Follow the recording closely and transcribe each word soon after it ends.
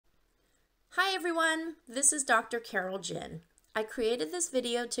Hi everyone, this is Dr. Carol Jin. I created this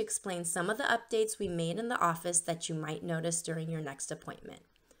video to explain some of the updates we made in the office that you might notice during your next appointment.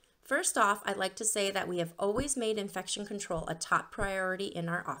 First off, I'd like to say that we have always made infection control a top priority in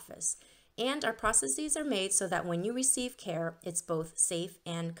our office, and our processes are made so that when you receive care, it's both safe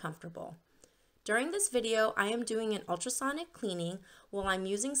and comfortable. During this video, I am doing an ultrasonic cleaning while I'm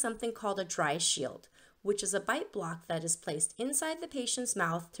using something called a dry shield, which is a bite block that is placed inside the patient's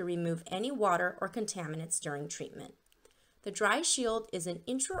mouth to remove any water or contaminants during treatment. The dry shield is an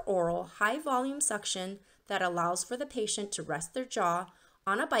intraoral high-volume suction that allows for the patient to rest their jaw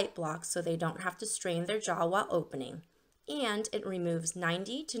on a bite block so they don't have to strain their jaw while opening, and it removes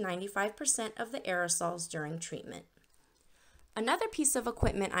 90 to 95% of the aerosols during treatment. Another piece of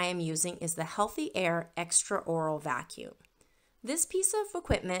equipment I am using is the HealthyAir Extraoral vacuum. This piece of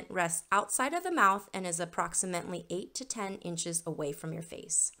equipment rests outside of the mouth and is approximately 8 to 10 inches away from your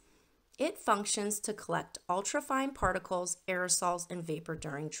face. It functions to collect ultrafine particles, aerosols, and vapor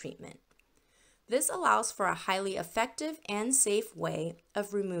during treatment. This allows for a highly effective and safe way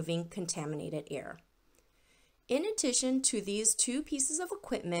of removing contaminated air. In addition to these two pieces of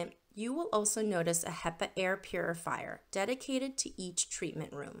equipment, you will also notice a HEPA air purifier dedicated to each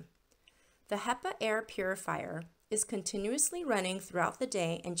treatment room. The HEPA air purifier is continuously running throughout the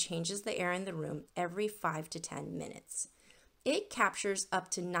day and changes the air in the room every 5 to 10 minutes. It captures up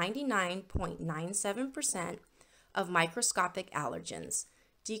to 99.97% of microscopic allergens,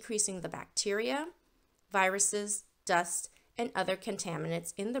 decreasing the bacteria, viruses, dust, and other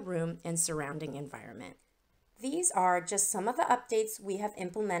contaminants in the room and surrounding environment. These are just some of the updates we have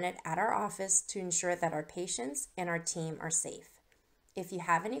implemented at our office to ensure that our patients and our team are safe. If you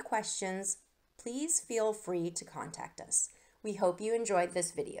have any questions, please feel free to contact us. We hope you enjoyed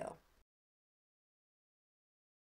this video.